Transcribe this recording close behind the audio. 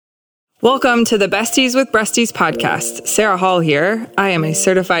Welcome to the Besties with Breasties podcast. Sarah Hall here. I am a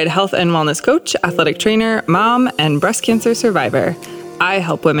certified health and wellness coach, athletic trainer, mom, and breast cancer survivor. I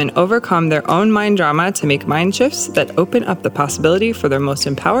help women overcome their own mind drama to make mind shifts that open up the possibility for their most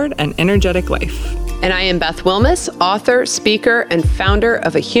empowered and energetic life. And I am Beth Wilmus, author, speaker, and founder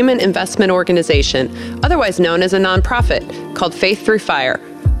of a human investment organization, otherwise known as a nonprofit, called Faith Through Fire.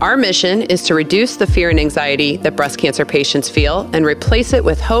 Our mission is to reduce the fear and anxiety that breast cancer patients feel and replace it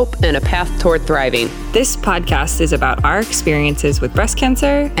with hope and a path toward thriving. This podcast is about our experiences with breast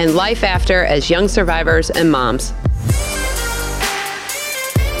cancer and life after as young survivors and moms.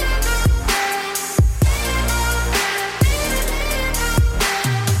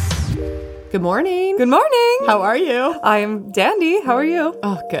 Good morning. Good morning. How are you? I'm dandy. How are you?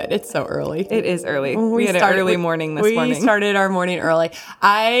 Oh, good. It's so early. It is early. We had an early morning this morning. We started our morning early.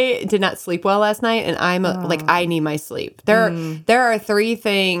 I did not sleep well last night, and I need my sleep. There are three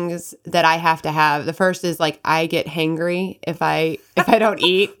things that I have to have. The first is I get hangry if I don't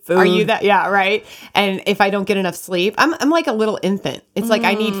eat. Are you that? Yeah, right. And if I don't get enough sleep, I'm like a little infant. It's like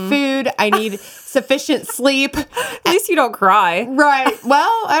I need food. I need sufficient sleep. At least you don't cry. Right.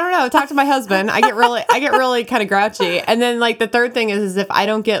 Well, I don't know. Talk to my husband. I get really kind of grouchy. And then the third thing is if I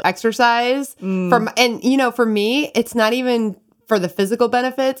don't get exercise for me, it's not even for the physical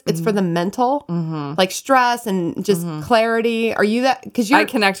benefits, it's for the mental, like stress and just clarity. Are you that? Because I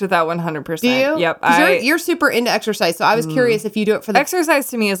connect with that 100%. Do you? Yep. You're super into exercise. So I was curious if you do it for the exercise.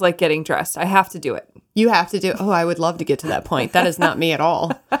 To me is like getting dressed. I have to do it. You have to do it. Oh, I would love to get to that point. That is not me at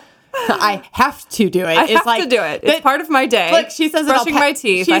all. I have to do it. I have to do it. It's part of my day. Look, she says brushing my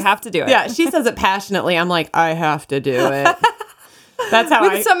teeth. I have to do it. Yeah, she says it passionately. I'm like, I have to do it. That's how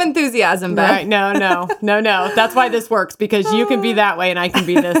with some enthusiasm, Beth. Right? No. That's why this works, because you can be that way and I can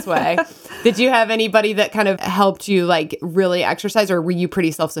be this way. Did you have anybody that kind of helped you really exercise, or were you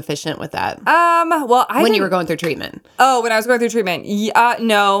pretty self-sufficient with that? Well, when you were going through treatment. Oh, when I was going through treatment.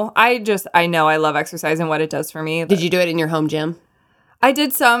 No. I know I love exercise and what it does for me. Did you do it in your home gym? I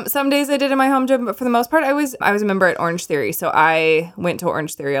did some days I did in my home gym, but for the most part, I was a member at Orange Theory, so I went to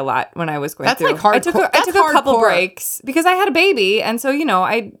Orange Theory a lot when I was going through. That's hardcore. I took a couple breaks because I had a baby, and so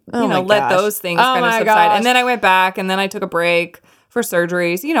I let those things kind of subside, and then I went back, and then I took a break for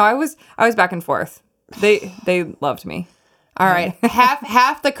surgeries. I was back and forth. They loved me. All right.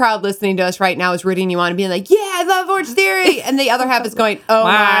 half the crowd listening to us right now is rooting you on and being like, yeah, I love Orange Theory. And the other half is going, oh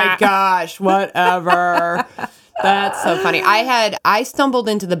my gosh, whatever. That's so funny. I stumbled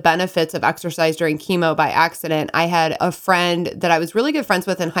into the benefits of exercise during chemo by accident. I had a friend that I was really good friends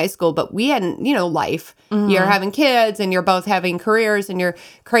with in high school, but we hadn't, life. You're having kids and you're both having careers and you're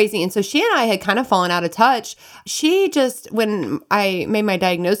crazy. And so she and I had kind of fallen out of touch. She just, when I made my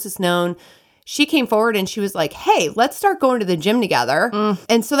diagnosis known, she came forward and she was like, hey, let's start going to the gym together.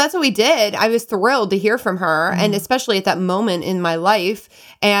 And so that's what we did. I was thrilled to hear from her, and especially at that moment in my life.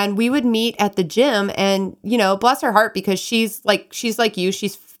 And we would meet at the gym, and, bless her heart, because she's like you.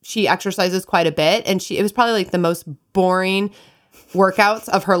 She exercises quite a bit, and it was probably the most boring workouts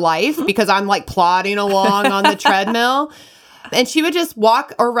of her life because I'm plodding along on the treadmill. And she would just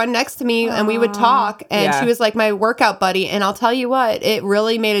walk or run next to me and we would talk. And she was like my workout buddy. And I'll tell you what, it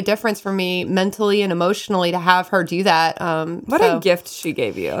really made a difference for me mentally and emotionally to have her do that. What a gift she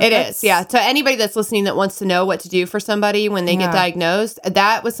gave you. It is. Yeah. To anybody that's listening that wants to know what to do for somebody when they get diagnosed,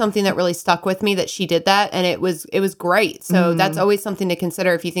 that was something that really stuck with me, that she did that. And it was great. So that's always something to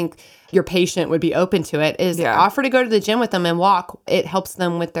consider if you think your patient would be open to it, is offer to go to the gym with them and walk. It helps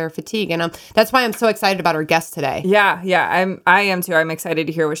them with their fatigue. And that's why I'm so excited about our guest today. Yeah. I am too. I'm excited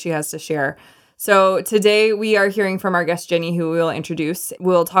to hear what she has to share. So today we are hearing from our guest, Jenny, who we will introduce.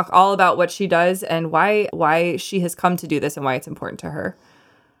 We'll talk all about what she does and why she has come to do this and why it's important to her.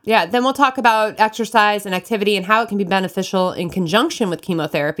 Yeah, then we'll talk about exercise and activity and how it can be beneficial in conjunction with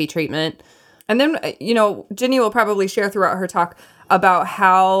chemotherapy treatment. And then, Jenny will probably share throughout her talk about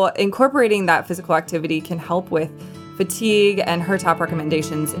how incorporating that physical activity can help with fatigue and her top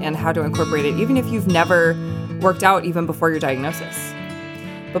recommendations and how to incorporate it, even if you've never worked out even before your diagnosis.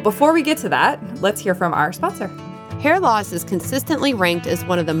 But before we get to that, let's hear from our sponsor. Hair loss is consistently ranked as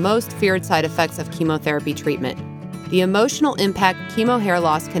one of the most feared side effects of chemotherapy treatment. The emotional impact chemo hair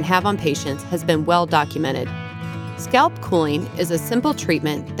loss can have on patients has been well documented. Scalp cooling is a simple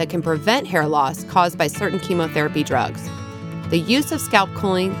treatment that can prevent hair loss caused by certain chemotherapy drugs. The use of scalp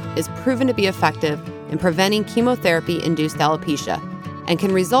cooling is proven to be effective in preventing chemotherapy-induced alopecia and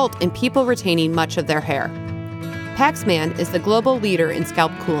can result in people retaining much of their hair. Paxman is the global leader in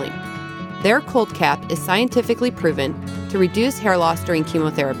scalp cooling. Their cold cap is scientifically proven to reduce hair loss during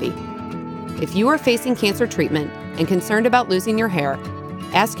chemotherapy. If you are facing cancer treatment and concerned about losing your hair,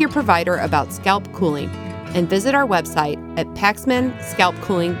 ask your provider about scalp cooling and visit our website at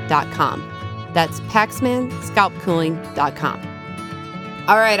paxmanscalpcooling.com. That's paxmanscalpcooling.com.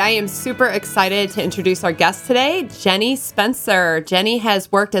 All right, I am super excited to introduce our guest today, Jenny Spencer. Jenny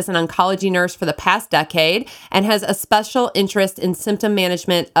has worked as an oncology nurse for the past decade and has a special interest in symptom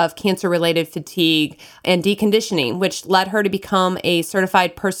management of cancer-related fatigue and deconditioning, which led her to become a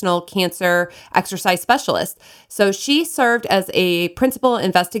certified personal cancer exercise specialist. So she served as a principal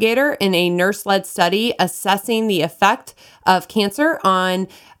investigator in a nurse-led study assessing the effect of exercise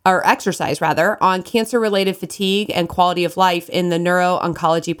on cancer-related fatigue and quality of life in the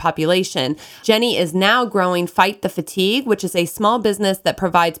neuro-oncology population. Jenny is now growing Fight the Fatigue, which is a small business that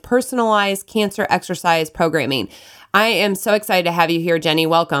provides personalized cancer exercise programming. I am so excited to have you here, Jenny.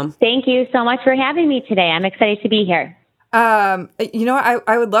 Welcome. Thank you so much for having me today. I'm excited to be here. I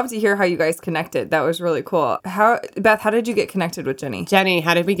would love to hear how you guys connected. That was really cool. Beth, how did you get connected with Jenny? Jenny,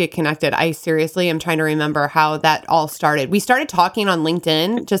 how did we get connected? I seriously am trying to remember how that all started. We started talking on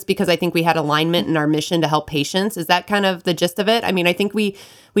LinkedIn just because I think we had alignment in our mission to help patients. Is that kind of the gist of it? I mean, I think we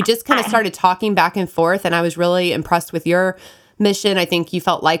just kind of started talking back and forth, and I was really impressed with your mission. I think you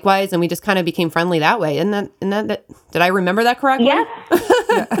felt likewise, and we just kind of became friendly that way. Isn't that did I remember that correctly? Yes.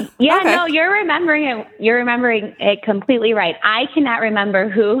 Yeah, Okay. No, you're remembering it completely right. I cannot remember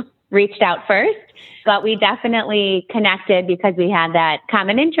who reached out first, but we definitely connected because we had that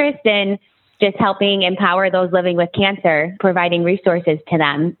common interest in just helping empower those living with cancer, providing resources to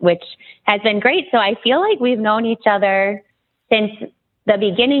them, which has been great. So I feel like we've known each other since the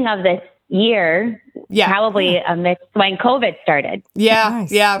beginning of this year, probably amidst when COVID started. Yeah,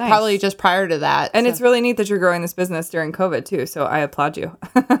 nice. Probably just prior to that. And it's really neat that you're growing this business during COVID too, so I applaud you.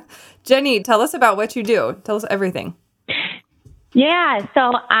 Jenny, tell us about what you do. Tell us everything. Yeah,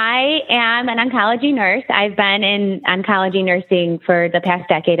 so I am an oncology nurse. I've been in oncology nursing for the past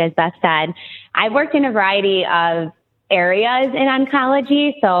decade, as Beth said. I've worked in a variety of areas in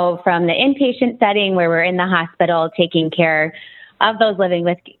oncology, so from the inpatient setting where we're in the hospital taking care of those living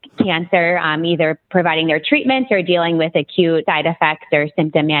with cancer, either providing their treatments or dealing with acute side effects or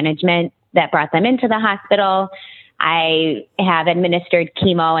symptom management that brought them into the hospital. I have administered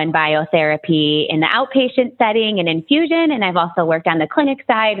chemo and biotherapy in the outpatient setting and infusion, and I've also worked on the clinic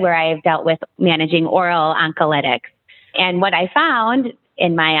side where I've dealt with managing oral oncolytics. And what I found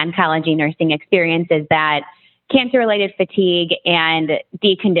in my oncology nursing experience is that cancer-related fatigue and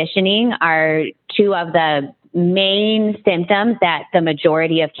deconditioning are two of the main symptoms that the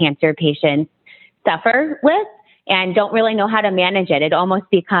majority of cancer patients suffer with and don't really know how to manage it. It almost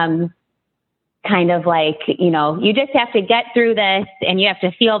becomes kind of like, you just have to get through this and you have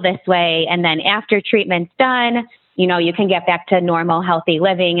to feel this way. And then after treatment's done, you can get back to normal, healthy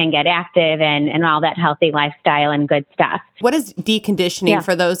living and get active and all that healthy lifestyle and good stuff. What is deconditioning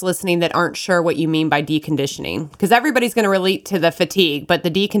for those listening that aren't sure what you mean by deconditioning? Because everybody's going to relate to the fatigue, but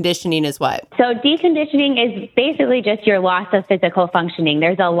the deconditioning is what? So deconditioning is basically just your loss of physical functioning.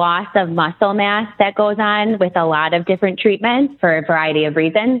 There's a loss of muscle mass that goes on with a lot of different treatments for a variety of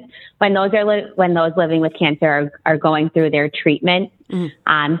reasons when those living with cancer are going through their treatment.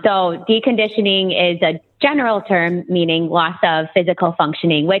 So deconditioning is a general term meaning loss of physical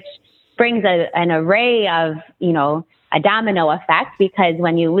functioning, which brings an array of, a domino effect, because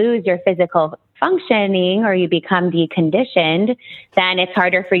when you lose your physical functioning or you become deconditioned, then it's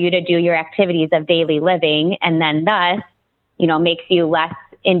harder for you to do your activities of daily living, and then thus, makes you less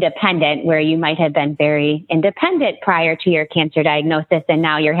independent, where you might have been very independent prior to your cancer diagnosis, and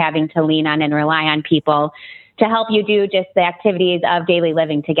now you're having to lean on and rely on people to help you do just the activities of daily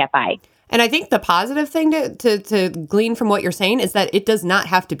living to get by. And I think the positive thing to glean from what you're saying is that it does not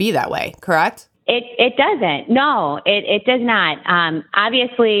have to be that way, correct? It doesn't. No, it does not.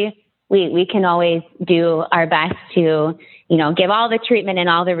 Obviously, we can always do our best to, give all the treatment and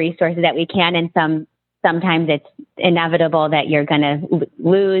all the resources that we can. And sometimes it's inevitable that you're going to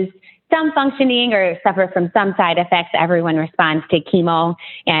lose some functioning or suffer from some side effects. Everyone responds to chemo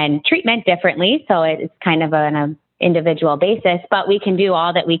and treatment differently, so it's kind of on an individual basis, but we can do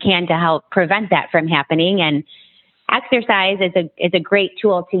all that we can to help prevent that from happening. And exercise is a great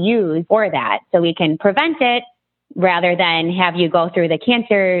tool to use for that. So we can prevent it rather than have you go through the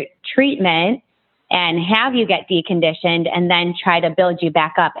cancer treatment and have you get deconditioned and then try to build you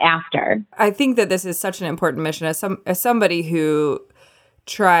back up after. I think that this is such an important mission. As somebody who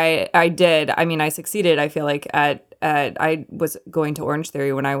I succeeded, I feel like, I was going to Orange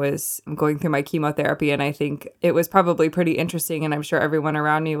Theory when I was going through my chemotherapy, and I think it was probably pretty interesting, and I'm sure everyone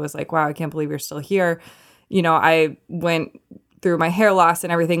around me was like, wow, I can't believe you're still here. I went through my hair loss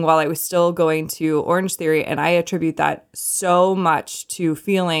and everything while I was still going to Orange Theory. And I attribute that so much to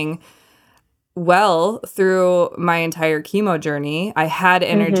feeling well through my entire chemo journey. I had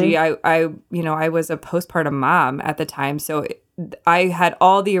energy. I was a postpartum mom at the time. So I had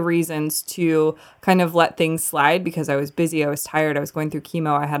all the reasons to kind of let things slide because I was busy. I was tired. I was going through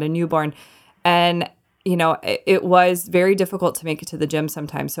chemo. I had a newborn. And, it was very difficult to make it to the gym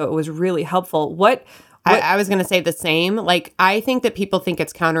sometimes. So it was really helpful. I was going to say the same. Like, I think that people think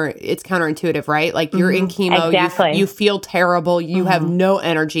it's counterintuitive, right? Like, you're in chemo, Exactly. you feel terrible, you have no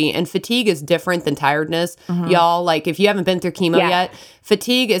energy, and fatigue is different than tiredness. Y'all, like, if you haven't been through chemo yet,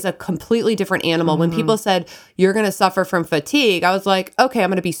 fatigue is a completely different animal. When people said, you're going to suffer from fatigue, I was like, okay, I'm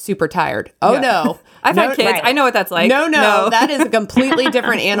going to be super tired. Oh, no. I've had kids. Right. I know what that's like. No, that is a completely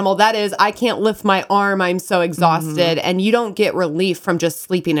different animal. That is, I can't lift my arm. I'm so exhausted. And you don't get relief from just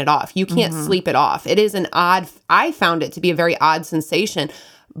sleeping it off. You can't sleep it off. It is I found it to be a very odd sensation,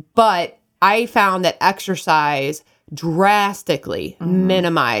 but I found that exercise drastically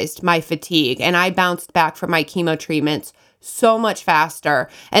minimized my fatigue, and I bounced back from my chemo treatments so much faster.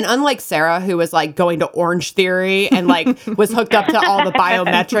 And unlike Sarah, who was like going to Orange Theory and like was hooked up to all the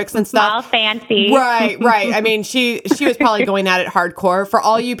biometrics and stuff. All fancy. Right. I mean, she was probably going at it hardcore. For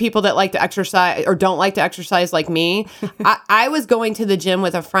all you people that like to exercise or don't like to exercise like me, I was going to the gym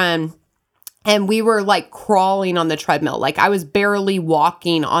with a friend. And we were like crawling on the treadmill. Like, I was barely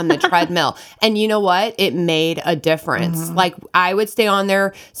walking on the treadmill. And you know what? It made a difference. Like, I would stay on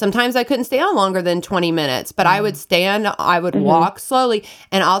there. Sometimes I couldn't stay on longer than 20 minutes, but I would stand, I would walk slowly.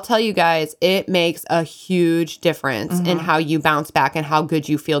 And I'll tell you guys, it makes a huge difference in how you bounce back and how good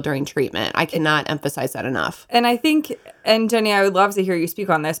you feel during treatment. I cannot emphasize that enough. And I think, and Jenny, I would love to hear you speak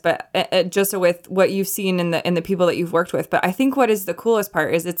on this, but just with what you've seen in the people that you've worked with. But I think what is the coolest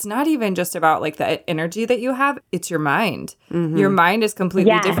part is it's not even just about like the energy that you have, it's your mind. Your mind is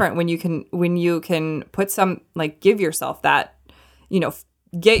completely different when you can put some, like, give yourself that,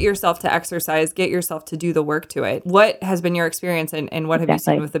 get yourself to exercise, get yourself to do the work to it. What has been your experience and what have you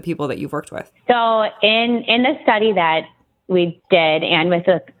seen with the people that you've worked with? So in the study that we did and with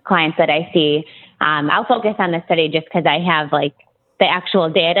the clients that I see, I'll focus on the study just because I have like the actual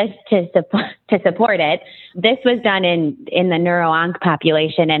data to support it. This was done in the neuro-onc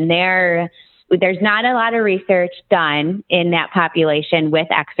population, and there's not a lot of research done in that population with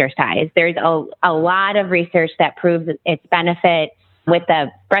exercise. There's a lot of research that proves its benefit with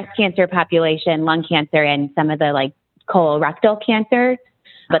the breast cancer population, lung cancer, and some of the like colorectal cancer.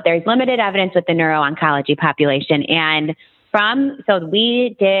 But there's limited evidence with the neuro-oncology population. And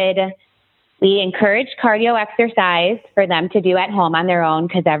we encouraged cardio exercise for them to do at home on their own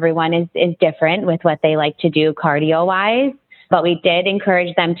because everyone is different with what they like to do cardio-wise. But we did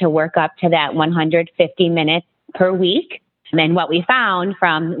encourage them to work up to that 150 minutes per week. And what we found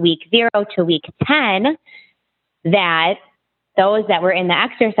from week 0 to week 10, that those that were in the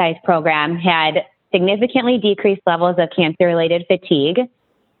exercise program had significantly decreased levels of cancer-related fatigue,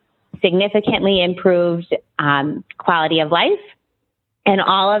 significantly improved quality of life, and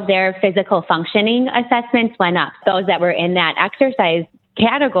all of their physical functioning assessments went up. Those that were in that exercise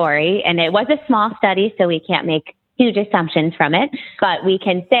category, and it was a small study, so we can't make huge assumptions from it, but we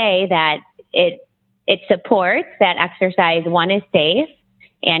can say that it supports that exercise, one, is safe,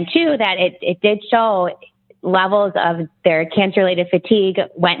 and two, that it did show levels of their cancer-related fatigue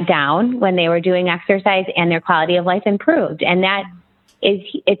went down when they were doing exercise and their quality of life improved. And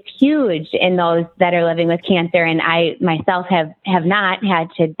it's huge in those that are living with cancer. And I myself have not had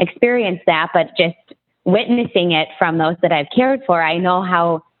to experience that, but just witnessing it from those that I've cared for, I know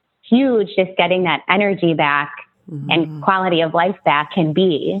how huge just getting that energy back and quality of life back can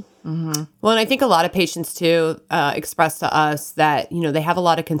be. Well, and I think a lot of patients too express to us that, they have a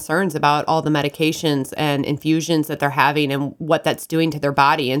lot of concerns about all the medications and infusions that they're having and what that's doing to their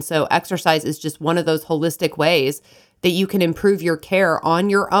body. And so exercise is just one of those holistic ways that you can improve your care on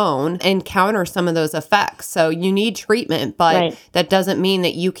your own and counter some of those effects. So you need treatment, but that doesn't mean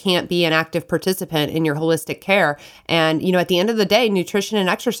that you can't be an active participant in your holistic care. And, at the end of the day, nutrition and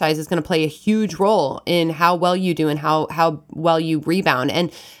exercise is going to play a huge role in how well you do and how well you rebound.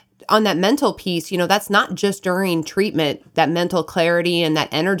 And on that mental piece, that's not just during treatment, that mental clarity and that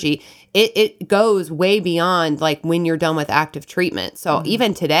energy. It goes way beyond like when you're done with active treatment. So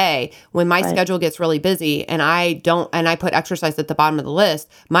even today, when my schedule gets really busy and I put exercise at the bottom of the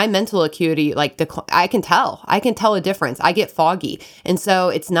list, my mental acuity, I can tell a difference. I get foggy. And so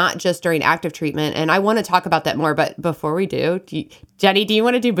it's not just during active treatment. And I want to talk about that more. But before we do, Jenny, do you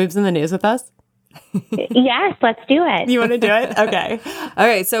want to do boobs in the news with us? Yes, let's do it. You want to do it? Okay.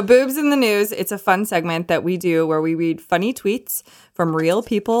 Okay, so Boobs in the News. It's a fun segment that we do where we read funny tweets from real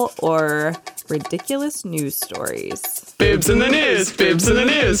people or ridiculous news stories. Bibs in the news, bibs in the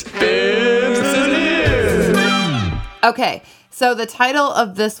news, bibs in the news. Okay. So the title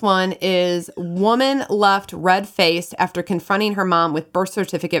of this one is Woman Left Red-Faced After Confronting Her Mom with Birth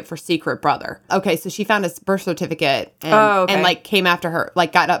Certificate for Secret Brother. Okay, so she found a birth certificate and, and like came after her,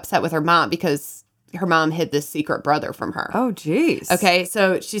 like got upset with her mom because her mom hid this secret brother from her. Oh, geez. Okay,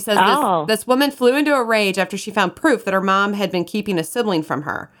 so she says this woman flew into a rage after she found proof that her mom had been keeping a sibling from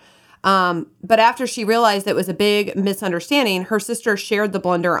her. But after she realized it was a big misunderstanding, her sister shared the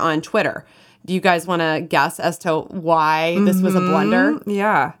blunder on Twitter. Do you guys want to guess as to why this was a blunder?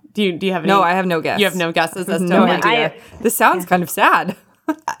 Yeah. Do you have any? No, I have no guess. You have no guesses as to No why? idea. This sounds kind of sad.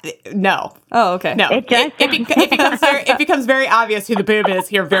 No. Oh, okay. No. It becomes very obvious who the boob is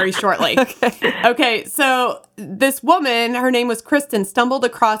here very shortly. Okay, so this woman, her name was Kristen, stumbled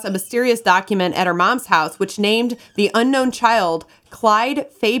across a mysterious document at her mom's house which named the unknown child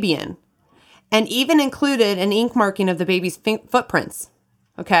Clyde Fabian and even included an ink marking of the baby's footprints.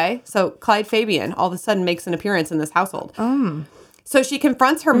 Okay, so Clyde Fabian all of a sudden makes an appearance in this household. So she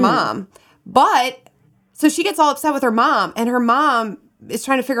confronts her mom, so she gets all upset with her mom, and her mom is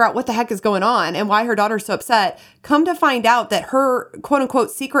trying to figure out what the heck is going on and why her daughter's so upset. Come to find out that her quote unquote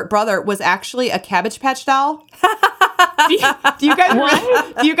secret brother was actually a Cabbage Patch doll. Do you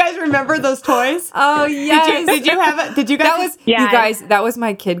guys remember those toys? Oh, yes. Did you have it? Did you guys? That was you guys. That was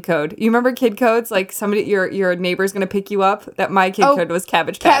my kid code. You remember kid codes? Like somebody, your neighbor's gonna pick you up. That my kid code was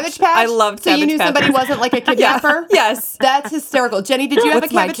Cabbage Patch. Cabbage Patch. I loved so Cabbage Patch. So you knew somebody wasn't like a kidnapper. Yes, that's hysterical. Jenny, did you have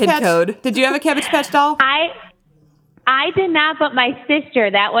What's a Cabbage my kid Patch code? Did you have a Cabbage Patch doll? I did not, but my sister,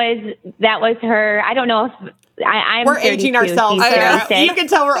 that was her. I don't know if I'm we're aging ourselves, Sarah. You can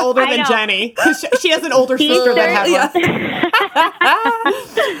tell we're older than Jenny because she has an older sister that had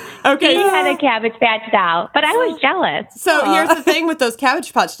one. Okay, she had a Cabbage Patch doll, but I was jealous. So here's the thing with those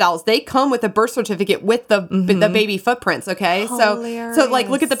Cabbage Patch dolls: they come with a birth certificate with the baby footprints. Okay, so like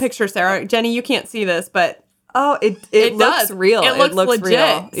look at the picture, Sarah. Jenny, you can't see this, but. Oh, it looks real. It looks legit.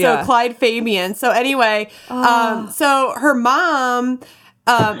 Real. Yeah. So Clyde Fabian. So anyway, so her mom,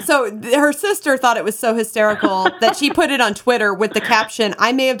 her sister thought it was so hysterical that she put it on Twitter with the caption,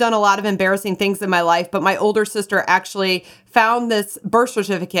 "I may have done a lot of embarrassing things in my life, but my older sister actually found this birth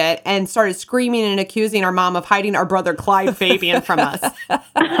certificate and started screaming and accusing our mom of hiding our brother Clyde Fabian from us." And so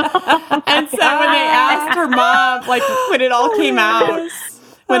when they asked her mom, like when it all came out,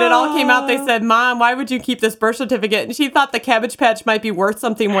 they said, "Mom, why would you keep this birth certificate?" And she thought the Cabbage Patch might be worth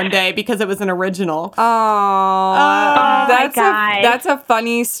something one day because it was an original. That's a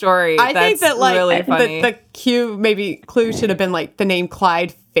funny story. I think that like really funny. the clue should have been like the name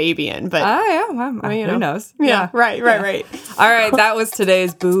Clyde Fabian, but who knows? Yeah, right. All right, that was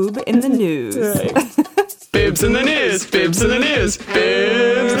today's Boob in the News. Bibs in the news, bibs in the news,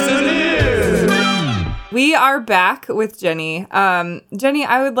 bibs in the news. We are back with Jenny. Jenny,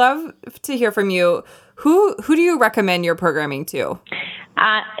 I would love to hear from you. Who do you recommend your programming to?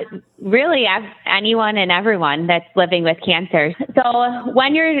 Really, anyone and everyone that's living with cancer. So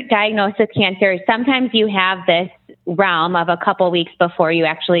when you're diagnosed with cancer, sometimes you have this realm of a couple weeks before you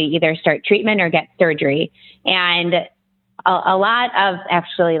actually either start treatment or get surgery. And a lot of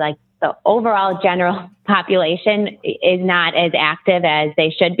actually like the overall general population is not as active as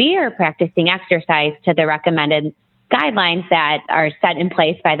they should be or practicing exercise to the recommended guidelines that are set in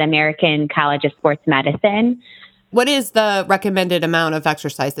place by the American College of Sports Medicine. What is the recommended amount of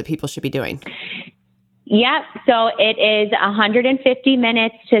exercise that people should be doing? Yep. So it is 150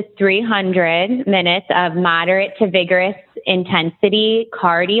 minutes to 300 minutes of moderate to vigorous intensity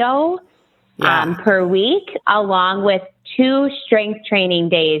cardio per week, along with 2 strength training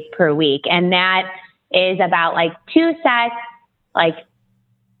days per week. And that is about like 2 sets, like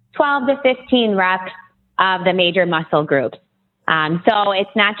 12 to 15 reps of the major muscle groups. So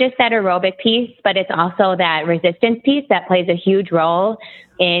it's not just that aerobic piece, but it's also that resistance piece that plays a huge role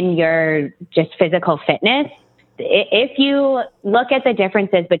in your just physical fitness. If you look at the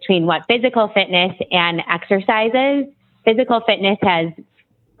differences between what physical fitness and exercises, physical fitness has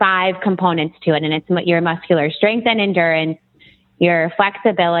 5 components to it, and it's your muscular strength and endurance, your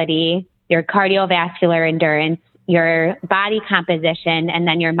flexibility, your cardiovascular endurance, your body composition, and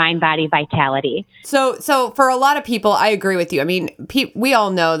then your mind-body vitality. So for a lot of people, I agree with you. I mean, we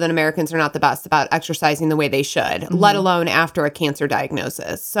all know that Americans are not the best about exercising the way they should, let alone after a cancer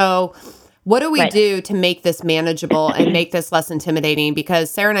diagnosis. So what do we do to make this manageable and make this less intimidating?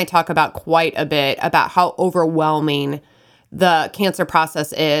 Because Sarah and I talk about quite a bit about how overwhelming the cancer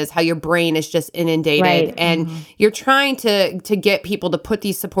process is, how your brain is just inundated. Right. And you're trying to get people to put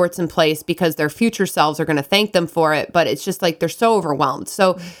these supports in place because their future selves are going to thank them for it. But it's just like they're so overwhelmed.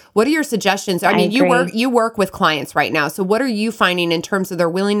 So what are your suggestions? I mean, agree. you work with clients right now. So what are you finding in terms of their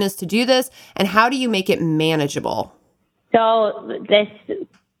willingness to do this? And how do you make it manageable? So this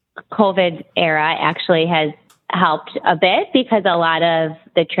COVID era actually has helped a bit because a lot of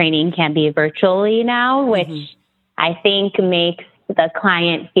the training can be virtually now, which I think makes the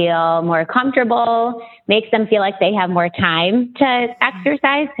client feel more comfortable, makes them feel like they have more time to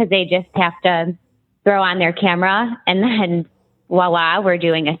exercise because they just have to throw on their camera and then voila, we're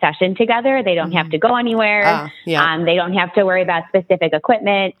doing a session together. They don't have to go anywhere. They don't have to worry about specific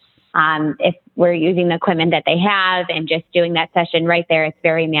equipment. If we're using the equipment that they have and just doing that session right there, it's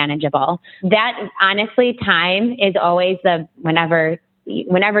very manageable. That honestly, time is always whenever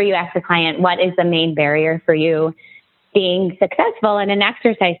you ask the client, what is the main barrier for you being successful in an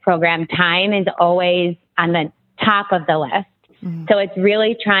exercise program? Time is always on the top of the list. So it's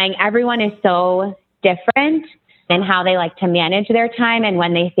really trying. Everyone is so different in how they like to manage their time and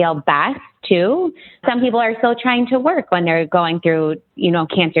when they feel best too. Some people are still trying to work when they're going through,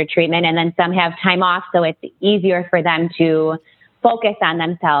 cancer treatment, and then some have time off. So it's easier for them to focus on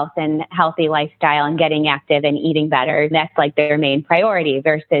themselves and healthy lifestyle and getting active and eating better. That's like their main priority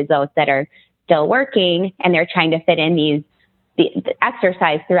versus those that are still working and they're trying to fit in the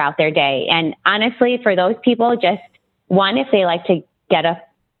exercise throughout their day. And honestly, for those people, just one, if they like to get up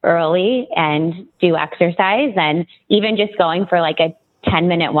early and do exercise, and even just going for like a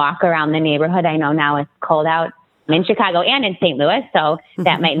 10-minute walk around the neighborhood. I know now it's cold out in Chicago and in St. Louis, so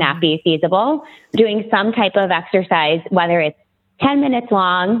that might not be feasible. Doing some type of exercise, whether it's 10 minutes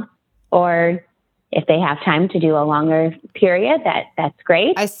long or if they have time to do a longer period, that's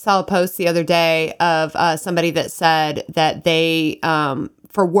great. I saw a post the other day of somebody that said that they,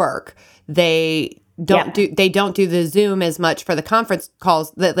 for work, they don't do the Zoom as much for the conference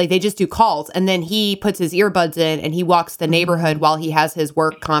calls. That they just do calls, and then he puts his earbuds in and he walks the neighborhood while he has his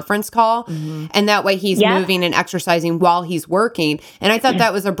work conference call, and that way he's moving and exercising while he's working. And I thought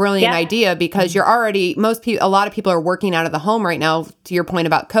that was a brilliant idea because you're already a lot of people are working out of the home right now. To your point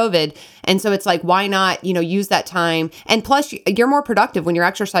about COVID, and so it's like, why not use that time? And plus, you're more productive when you're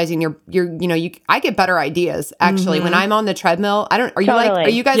exercising. I get better ideas actually when I'm on the treadmill. Are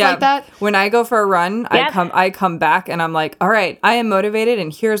you guys like that? When I go for a run, I come back and I'm like, all right, I am motivated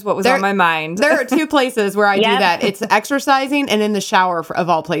and here's what was on my mind. There are two places where I do that. It's exercising and in the shower of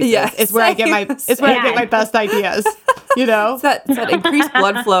all places. Yes. It's where I get my best ideas. It's that increased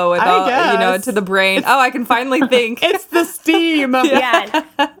blood flow to the brain. Oh, I can finally think. It's the steam.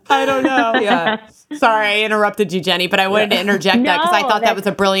 I don't know. Yeah. Sorry, I interrupted you, Jenny, but I wanted to interject that because I thought that was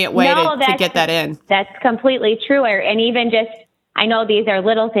a brilliant way to get that in. That's completely true. And even just, I know these are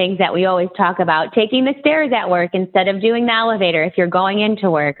little things that we always talk about. Taking the stairs at work instead of doing the elevator if you're going into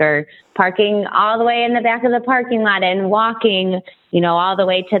work, or parking all the way in the back of the parking lot and walking, all the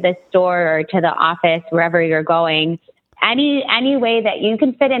way to the store or to the office, wherever you're going. Any way that you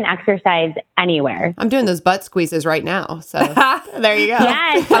can fit in exercise anywhere. I'm doing those butt squeezes right now. So there you go.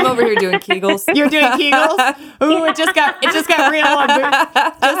 Yes. I'm over here doing Kegels. You're doing Kegels? Ooh, it just got real. Just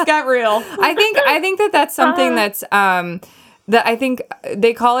got real. I think that's something that's that I think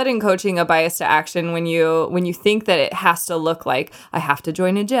they call it in coaching a bias to action when you think that it has to look like I have to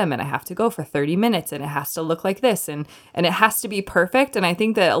join a gym and I have to go for 30 minutes and it has to look like this and it has to be perfect. And I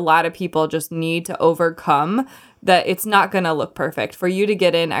think that a lot of people just need to overcome that it's not going to look perfect. For you to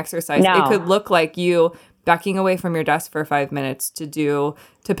get in exercise, It could look like you backing away from your desk for 5 minutes to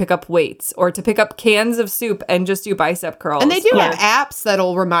pick up weights or to pick up cans of soup and just do bicep curls. And they do have apps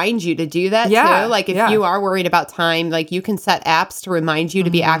that'll remind you to do that too. Like if you are worried about time, like you can set apps to remind you to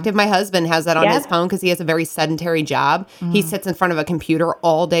be active. My husband has that on his phone because he has a very sedentary job. He sits in front of a computer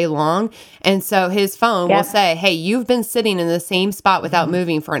all day long. And so his phone will say, hey, you've been sitting in the same spot without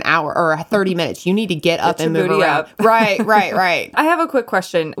moving for an hour or 30 minutes. You need to get up and move around. Right. I have a quick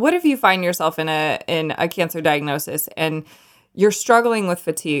question. What if you find yourself in a cancer diagnosis and you're struggling with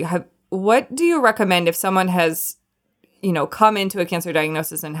fatigue? What do you recommend if someone has, come into a cancer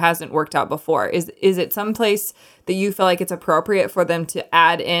diagnosis and hasn't worked out before? Is it someplace that you feel like it's appropriate for them to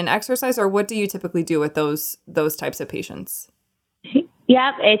add in exercise, or what do you typically do with those types of patients?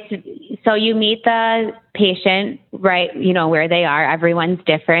 Yep. So you meet the patient right, where they are. Everyone's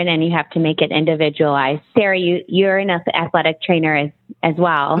different and you have to make it individualized. Sarah, you're an athletic trainer as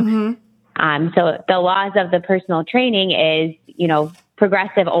well. So the laws of the personal training is,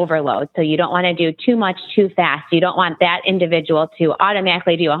 progressive overload. So you don't want to do too much too fast. You don't want that individual to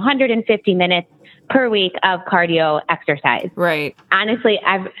automatically do 150 minutes per week of cardio exercise. Right. Honestly,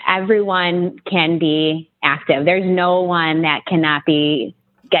 everyone can be active. There's no one that cannot be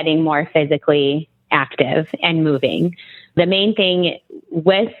getting more physically active and moving. The main thing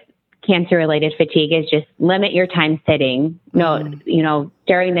with cancer-related fatigue is just limit your time sitting.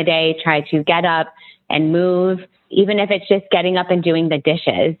 During the day, try to get up and move, even if it's just getting up and doing the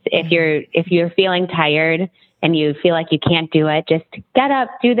dishes. If you're feeling tired and you feel like you can't do it, just get up,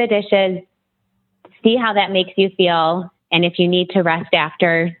 do the dishes, see how that makes you feel. And if you need to rest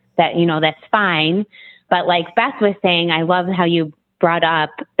after that, that's fine. But like Beth was saying, I love how you brought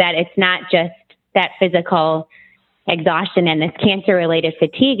up that it's not just that physical exhaustion, and this cancer-related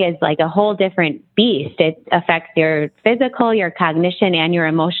fatigue is like a whole different beast. It affects your physical, your cognition, and your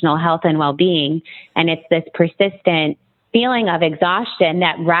emotional health and well-being. And it's this persistent feeling of exhaustion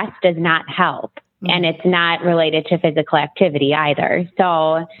that rest does not help. And it's not related to physical activity either.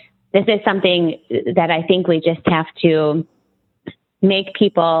 So this is something that I think we just have to make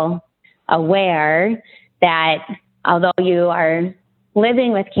people aware that although you are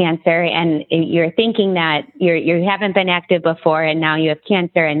living with cancer and you're thinking that you haven't been active before and now you have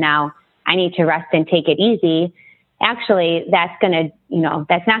cancer and now I need to rest and take it easy, actually that's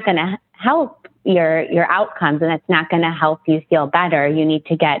not going to help your outcomes, and that's not going to help you feel better. You need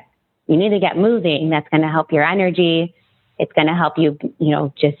to get moving. That's going to help your energy. It's going to help you,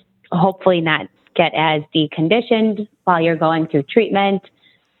 just hopefully not get as deconditioned while you're going through treatment.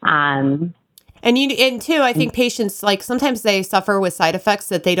 And too, I think patients, like sometimes they suffer with side effects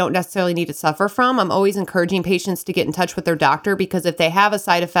that they don't necessarily need to suffer from. I'm always encouraging patients to get in touch with their doctor, because if they have a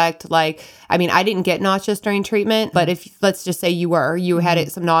side effect, I didn't get nauseous during treatment, but if, let's just say you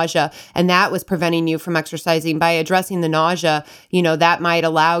had some nausea and that was preventing you from exercising, by addressing the nausea, that might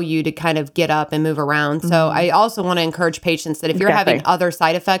allow you to kind of get up and move around. So I also want to encourage patients that if you're having other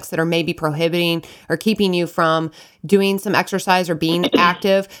side effects that are maybe prohibiting or keeping you from doing some exercise or being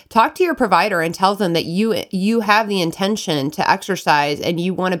active, talk to your provider and tell them that you have the intention to exercise and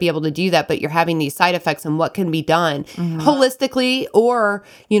you want to be able to do that, but you're having these side effects, and what can be done holistically or,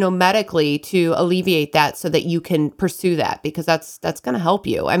 medically to alleviate that so that you can pursue that, because that's going to help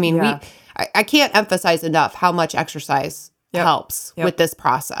you. I can't emphasize enough how much exercise helps with this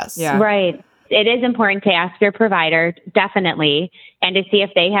process. Yeah. Right. It is important to ask your provider, definitely, and to see if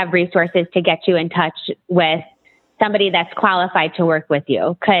they have resources to get you in touch with somebody that's qualified to work with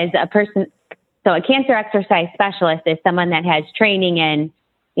you. Because a cancer exercise specialist is someone that has training in,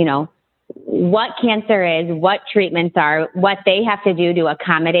 what cancer is, what treatments are, what they have to do to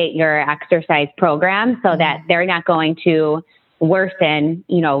accommodate your exercise program so that they're not going to worsen,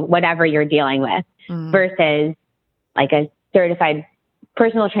 whatever you're dealing with, versus like a certified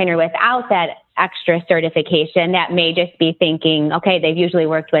personal trainer without that extra certification that may just be thinking, okay, they've usually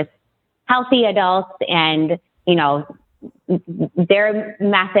worked with healthy adults and their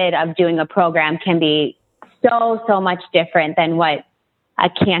method of doing a program can be so much different than what a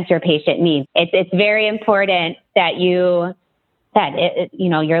cancer patient needs. It's very important that your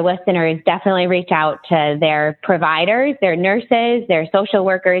listeners definitely reach out to their providers, their nurses, their social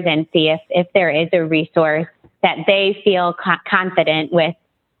workers, and see if there is a resource that they feel confident with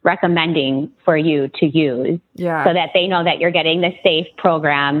recommending for you to use, so that they know that you're getting the safe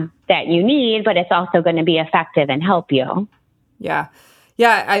program that you need, but it's also going to be effective and help you. Yeah.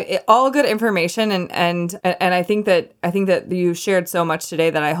 All good information, and I think that you shared so much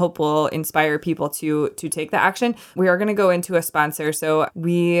today that I hope will inspire people to take the action. We are going to go into a sponsor, so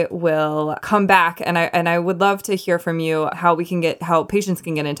we will come back, and I would love to hear from you how patients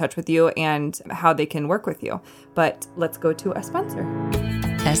can get in touch with you and how they can work with you. But let's go to a sponsor.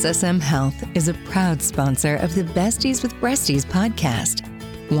 SSM Health is a proud sponsor of the Besties with Breasties podcast.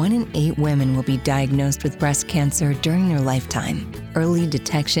 1 in 8 women will be diagnosed with breast cancer during their lifetime. Early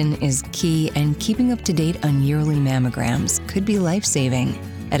detection is key, and keeping up to date on yearly mammograms could be life-saving.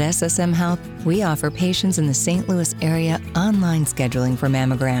 At SSM Health, we offer patients in the St. Louis area online scheduling for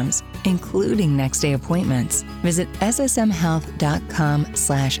mammograms, including next-day appointments. Visit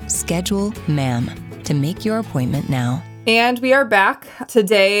ssmhealth.com/schedule-mam to make your appointment now. And we are back.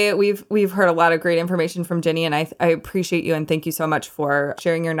 Today, we've heard a lot of great information from Jenny, and I appreciate you and thank you so much for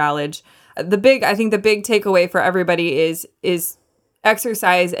sharing your knowledge. I think the big takeaway for everybody is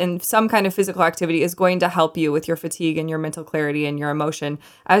exercise and some kind of physical activity is going to help you with your fatigue and your mental clarity and your emotion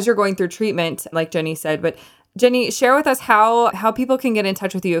as you're going through treatment, like Jenny said. But Jenny, share with us how people can get in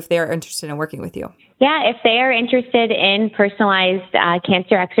touch with you if they are interested in working with you. Yeah, if they are interested in personalized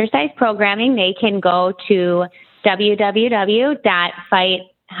cancer exercise programming, they can go to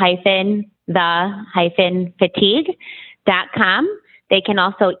www.fight-the-fatigue.com. They can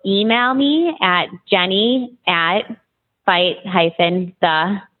also email me at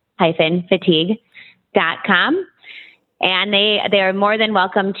jenny@fight-the-fatigue.com. And they are more than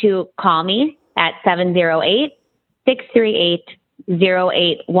welcome to call me at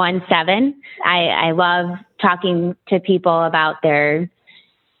 708-638-0817. I love talking to people about their,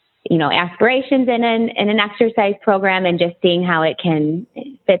 aspirations in an exercise program and just seeing how it can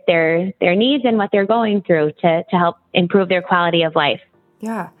fit their needs and what they're going through to help improve their quality of life.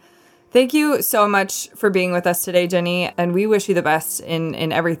 Yeah. Thank you so much for being with us today, Jenny. And we wish you the best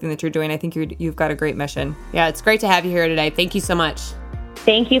in everything that you're doing. I think you've got a great mission. Yeah, it's great to have you here today. Thank you so much.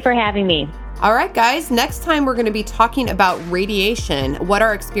 Thank you for having me. All right, guys, next time we're going to be talking about radiation, what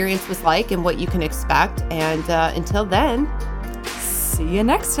our experience was like and what you can expect. And until then, see you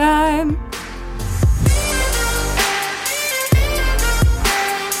next time.